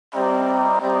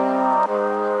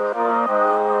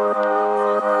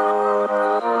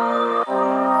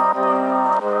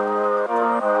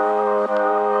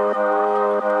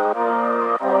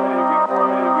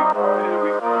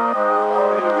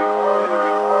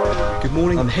Good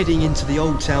morning. I'm heading into the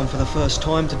old town for the first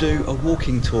time to do a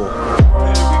walking tour.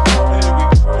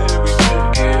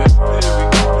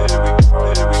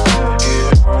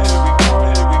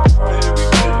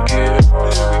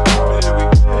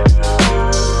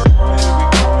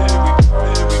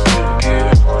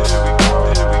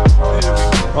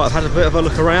 Right, I've had a bit of a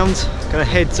look around. Gonna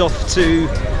head off to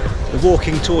the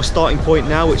walking tour starting point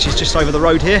now, which is just over the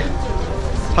road here.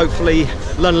 Hopefully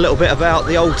learn a little bit about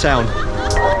the old town.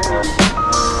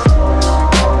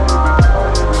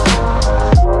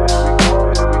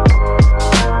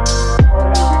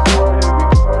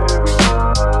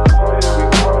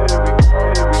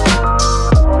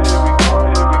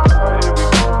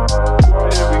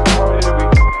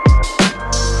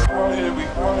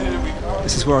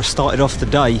 This is where I started off the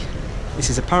day. This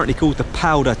is apparently called the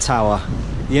Powder Tower,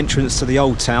 the entrance to the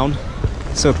old town.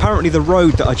 So apparently the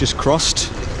road that I just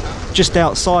crossed, just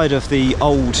outside of the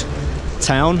old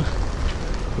town,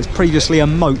 was previously a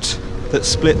moat that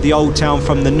split the old town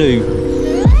from the new.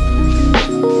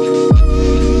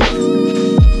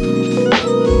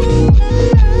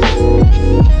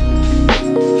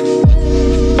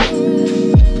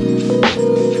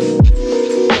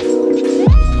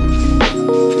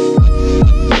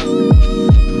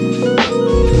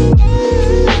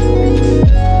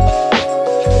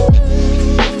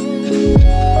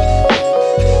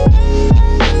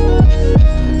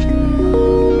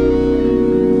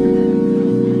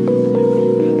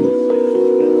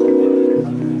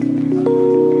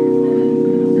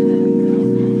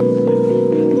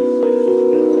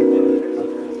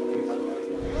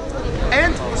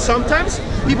 Sometimes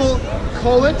people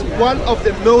call it one of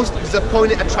the most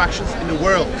disappointing attractions in the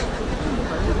world,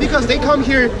 because they come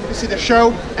here to see the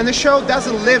show and the show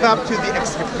doesn't live up to the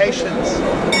expectations.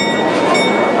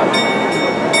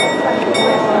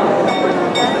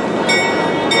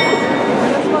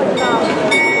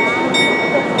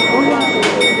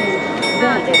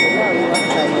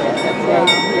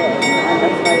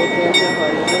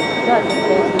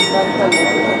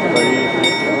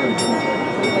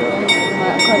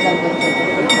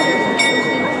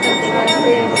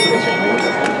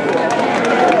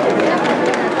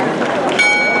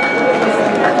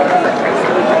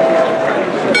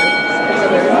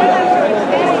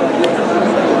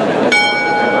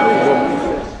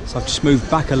 So I've just moved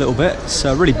back a little bit. It's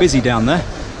really busy down there.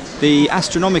 The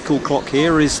astronomical clock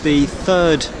here is the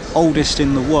third oldest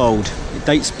in the world. It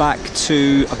dates back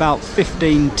to about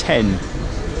 1510,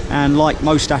 and like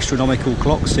most astronomical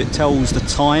clocks, it tells the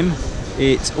time.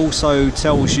 It also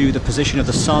tells you the position of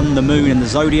the sun, the moon and the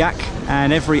zodiac,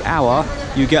 and every hour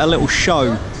you get a little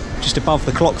show just above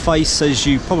the clock face. As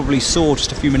you probably saw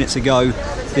just a few minutes ago,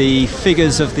 the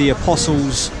figures of the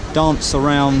apostles dance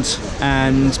around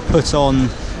and put on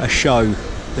a show.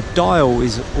 The dial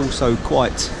is also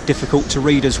quite difficult to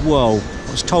read as well.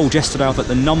 I was told yesterday that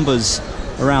the numbers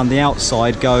around the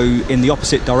outside go in the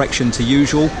opposite direction to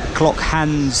usual. Clock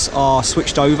hands are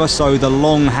switched over, so the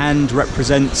long hand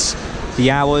represents the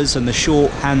hours and the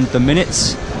short hand the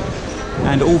minutes,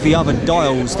 and all the other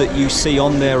dials that you see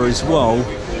on there as well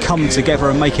come together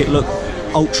and make it look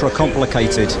ultra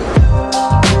complicated.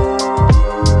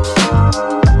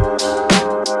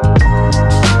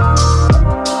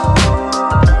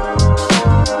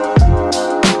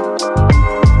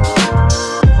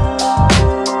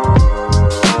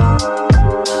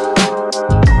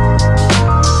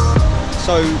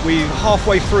 So we're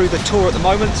halfway through the tour at the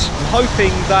moment. I'm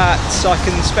hoping that I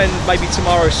can spend maybe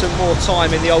tomorrow some more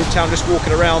time in the old town, just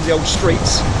walking around the old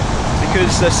streets,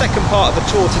 because the second part of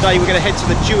the tour today we're going to head to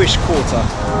the Jewish Quarter.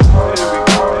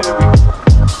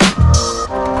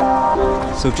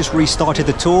 So we've just restarted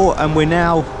the tour and we're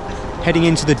now heading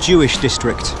into the Jewish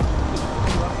district.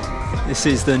 This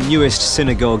is the newest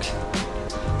synagogue.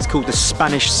 It's called the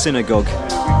Spanish Synagogue.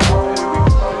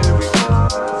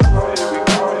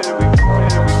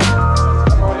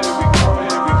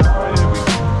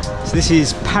 So this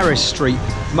is Paris Street,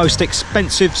 most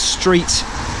expensive street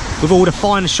with all the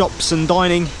fine shops and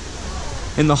dining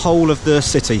in the whole of the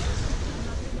city.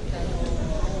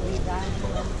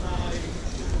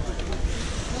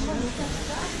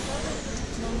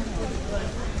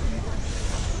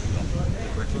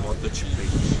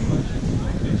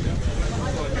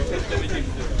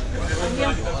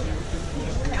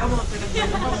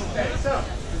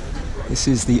 This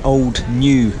is the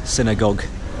Old-New Synagogue.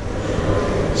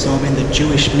 So I'm in the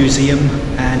Jewish Museum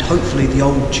and hopefully the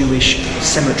old Jewish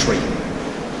cemetery.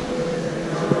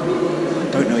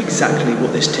 I don't know exactly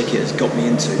what this ticket has got me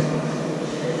into,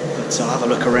 but I'll have a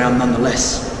look around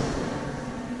nonetheless.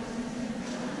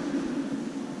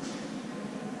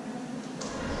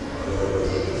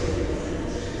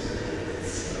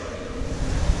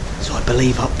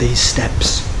 believe up these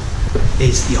steps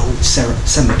is the old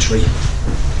cemetery.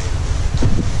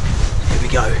 Here we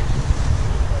go.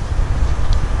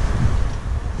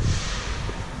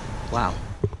 Wow.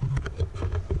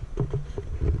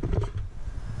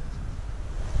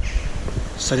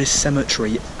 So this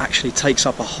cemetery actually takes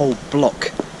up a whole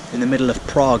block in the middle of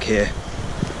Prague here,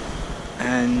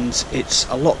 and it's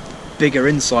a lot bigger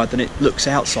inside than it looks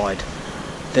outside.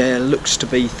 There looks to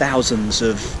be thousands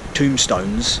of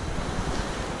tombstones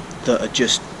that are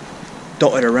just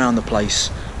dotted around the place.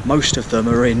 Most of them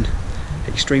are in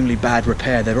extremely bad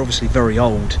repair. They're obviously very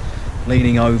old,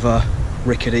 leaning over,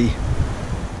 rickety,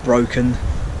 broken,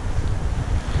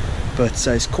 but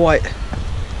it's quite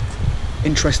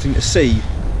interesting to see.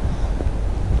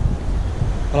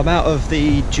 Well, I'm out of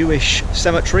the Jewish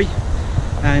cemetery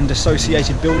and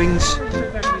associated buildings.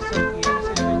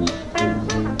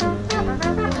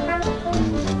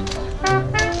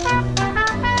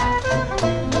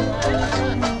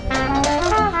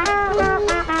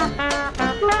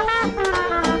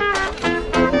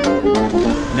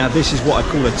 Now this is what I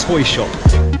call a toy shop.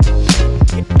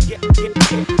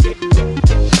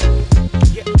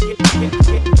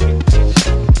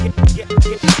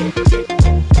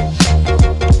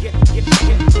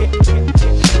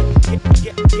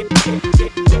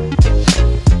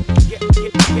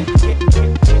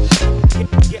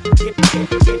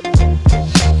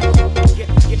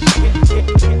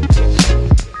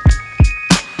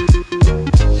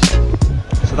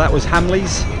 So that was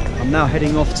Hamley's. I'm now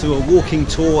heading off to a walking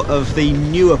tour of the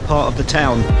newer part of the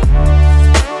town.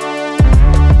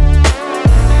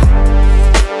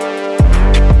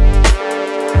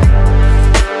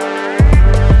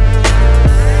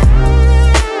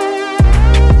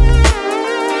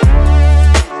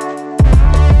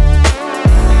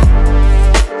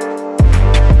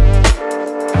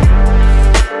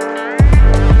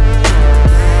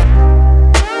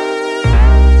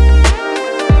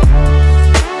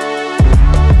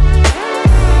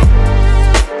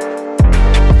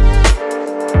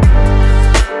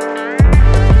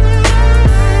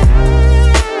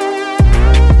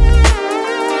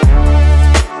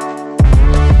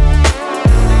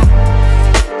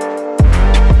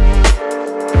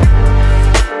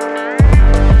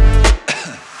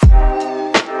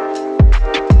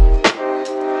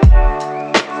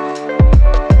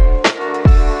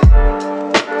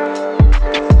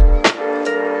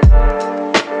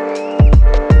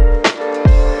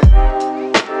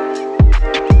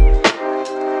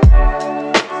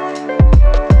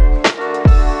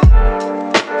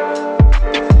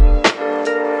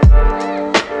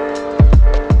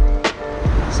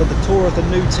 The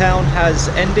new town has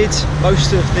ended.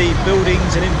 Most of the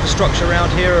buildings and infrastructure around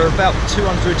here are about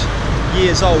 200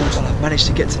 years old. Well, I've managed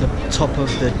to get to the top of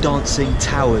the dancing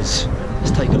towers.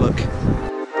 Let's take a look.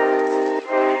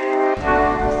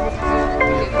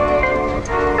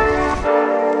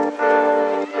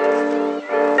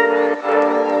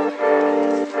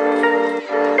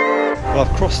 Well,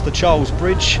 I've crossed the Charles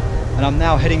Bridge and I'm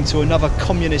now heading to another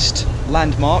communist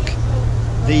landmark,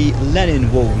 the Lenin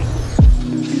Wall.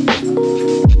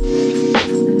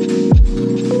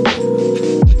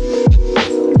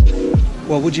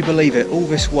 Well, would you believe it? All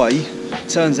this way,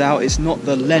 turns out it's not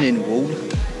the Lenin Wall,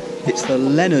 it's the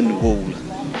Lennon Wall,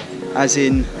 as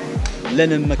in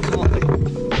Lennon McCartney.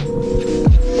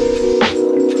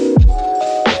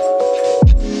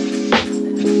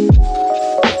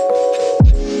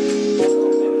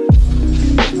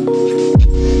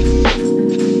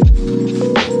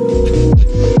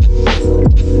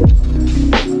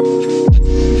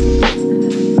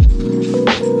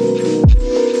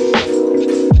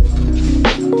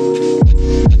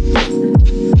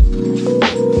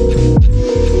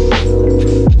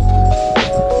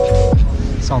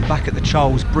 Back at the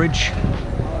Charles Bridge.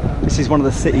 This is one of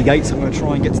the city gates. I'm going to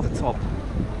try and get to the top.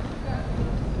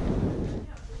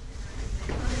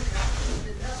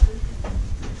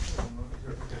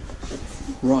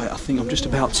 Right, I think I'm just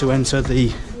about to enter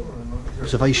the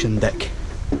observation deck.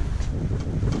 There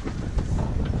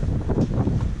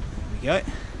we go.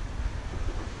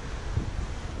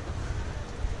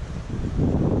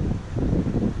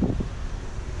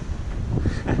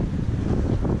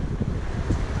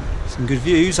 Some good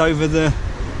views over the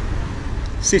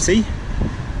city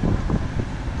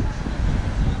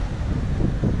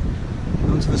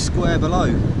onto the square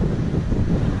below.